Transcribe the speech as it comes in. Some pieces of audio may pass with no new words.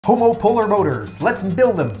Homopolar motors, let's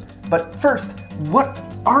build them. But first, what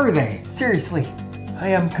are they? Seriously, I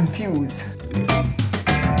am confused.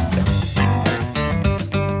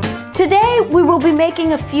 Today, we will be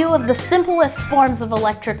making a few of the simplest forms of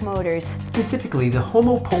electric motors. Specifically, the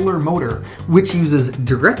homopolar motor, which uses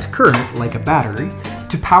direct current, like a battery,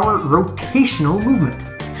 to power rotational movement.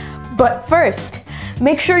 But first,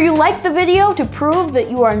 make sure you like the video to prove that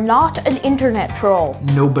you are not an internet troll.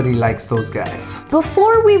 Nobody likes those guys.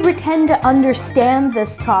 Before we pretend to understand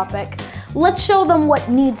this topic, let's show them what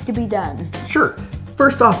needs to be done. Sure.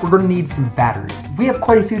 First off, we're going to need some batteries. We have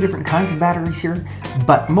quite a few different kinds of batteries here,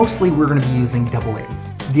 but mostly we're going to be using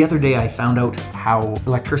AA's. The other day I found out how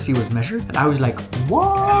electricity was measured, and I was like,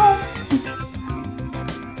 what?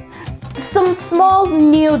 Some small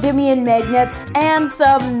neodymium magnets and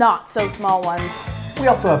some not so small ones. We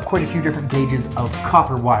also have quite a few different gauges of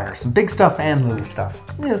copper wire, some big stuff and little stuff.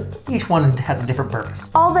 Each one has a different purpose.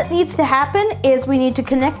 All that needs to happen is we need to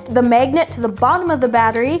connect the magnet to the bottom of the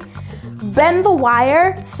battery, bend the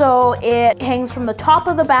wire so it hangs from the top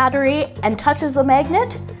of the battery and touches the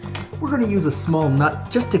magnet. We're going to use a small nut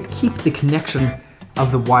just to keep the connection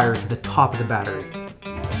of the wire to the top of the battery.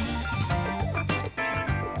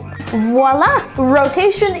 Voila!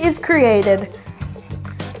 Rotation is created.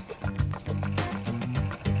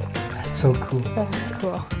 That's so cool. That is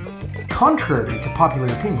cool. Contrary to popular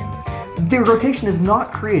opinion, the rotation is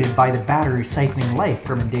not created by the battery siphoning life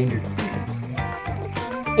from endangered species.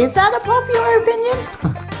 Is that a popular opinion?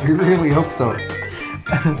 I really hope so.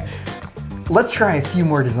 Let's try a few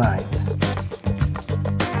more designs.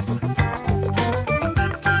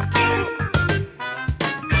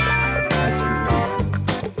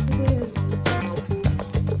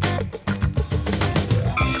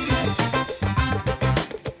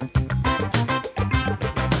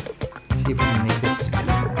 Let's see if we can make this spin.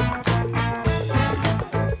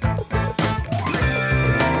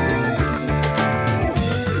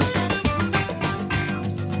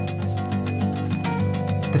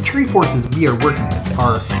 The three forces we are working with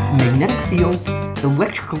are magnetic fields,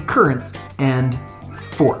 electrical currents, and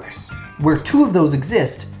force. Where two of those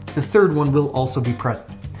exist, the third one will also be present.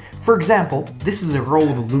 For example, this is a roll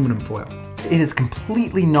of aluminum foil. It is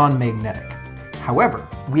completely non-magnetic. However,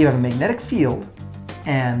 we have a magnetic field,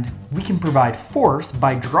 and we can provide force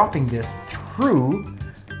by dropping this through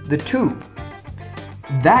the tube.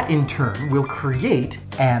 That in turn will create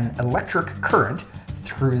an electric current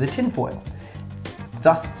through the tinfoil,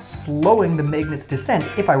 thus slowing the magnet's descent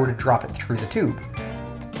if I were to drop it through the tube.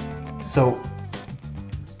 So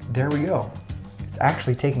there we go. It's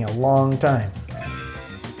actually taking a long time.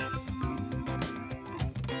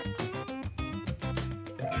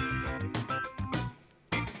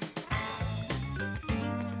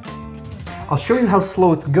 I'll show you how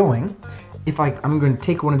slow it's going. I'm going to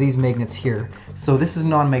take one of these magnets here. So this is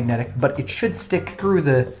non-magnetic, but it should stick through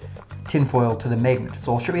the tinfoil to the magnet.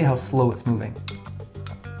 So I'll show you how slow it's moving.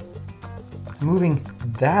 It's moving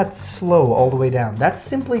that slow all the way down. That's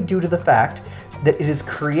simply due to the fact that it is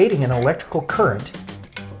creating an electrical current.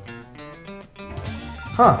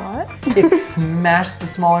 Huh. What? It smashed the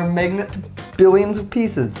smaller magnet to billions of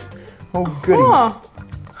pieces. Oh goody.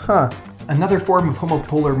 Huh. Another form of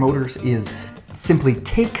homopolar motors is simply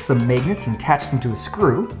take some magnets and attach them to a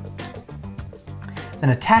screw,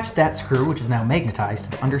 then attach that screw, which is now magnetized,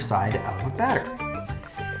 to the underside of a battery.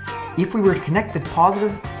 If we were to connect the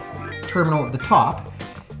positive terminal at the top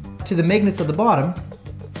to the magnets at the bottom,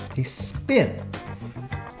 they spin.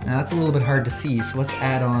 Now that's a little bit hard to see, so let's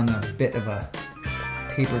add on a bit of a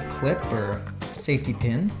paper clip or safety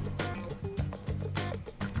pin.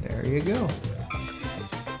 There you go.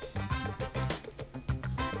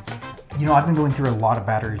 You know, I've been going through a lot of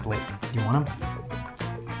batteries lately. Do you want them?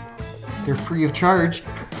 They're free of charge.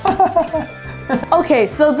 Okay,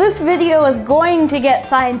 so this video is going to get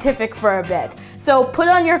scientific for a bit. So put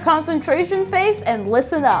on your concentration face and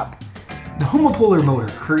listen up. The homopolar motor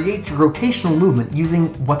creates rotational movement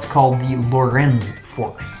using what's called the Lorentz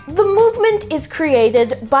force. The movement is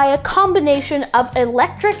created by a combination of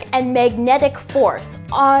electric and magnetic force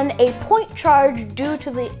on a point charge due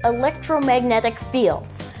to the electromagnetic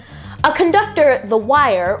fields. A conductor, the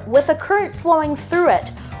wire, with a current flowing through it,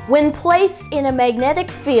 when placed in a magnetic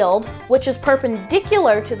field, which is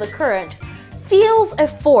perpendicular to the current, feels a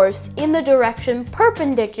force in the direction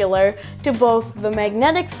perpendicular to both the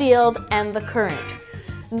magnetic field and the current.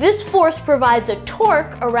 This force provides a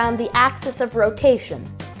torque around the axis of rotation.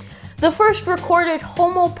 The first recorded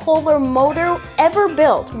homopolar motor ever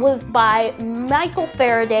built was by Michael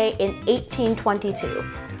Faraday in 1822.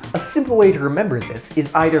 A simple way to remember this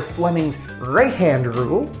is either Fleming's right-hand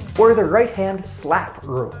rule or the right-hand slap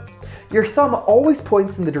rule. Your thumb always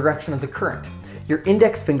points in the direction of the current. Your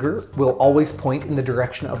index finger will always point in the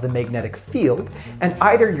direction of the magnetic field, and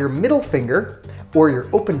either your middle finger or your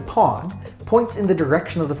open palm points in the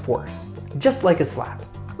direction of the force, just like a slap.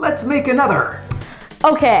 Let's make another!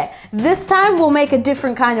 Okay, this time we'll make a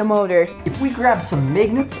different kind of motor. If we grab some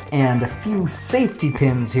magnets and a few safety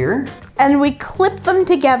pins here, and we clip them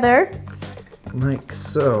together, like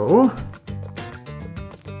so.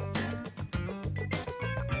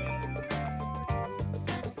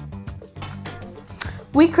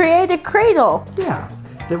 we create a cradle. Yeah,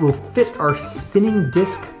 that will fit our spinning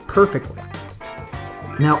disc perfectly.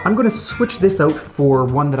 Now I'm going to switch this out for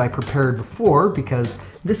one that I prepared before because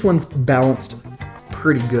this one's balanced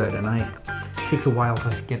pretty good and it takes a while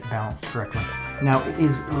to get balanced correctly. Now it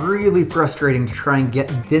is really frustrating to try and get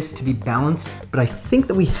this to be balanced, but I think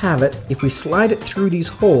that we have it. If we slide it through these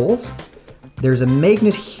holes, there's a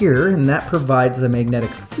magnet here and that provides the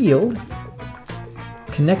magnetic field.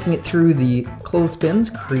 Connecting it through the clothespins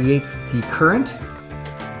creates the current,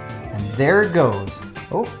 and there it goes.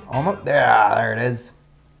 Oh, almost, there it is.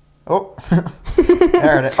 Oh,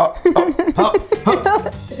 there it is. Oh, oh, oh,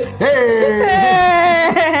 oh. Hey!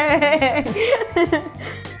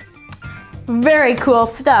 Very cool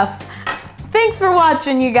stuff. Thanks for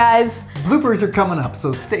watching, you guys. Bloopers are coming up,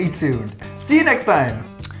 so stay tuned. See you next time.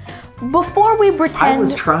 Before we pretend... I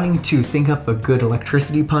was trying to think up a good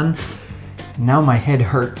electricity pun. Now my head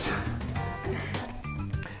hurts.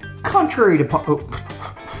 Contrary to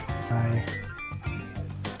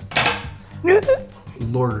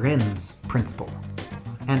Lorentz principle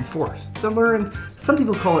and force. The Lorentz, some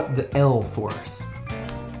people call it the L force.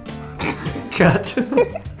 Cut.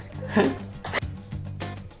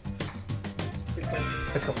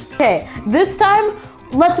 Let's go. Okay, this time,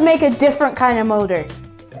 let's make a different kind of motor.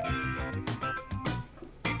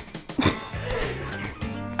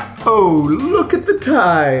 Oh, look at the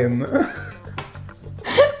time.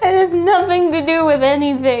 It has nothing to do with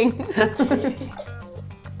anything.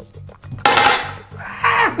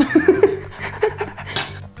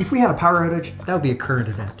 If we had a power outage, that would be a current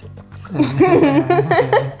event.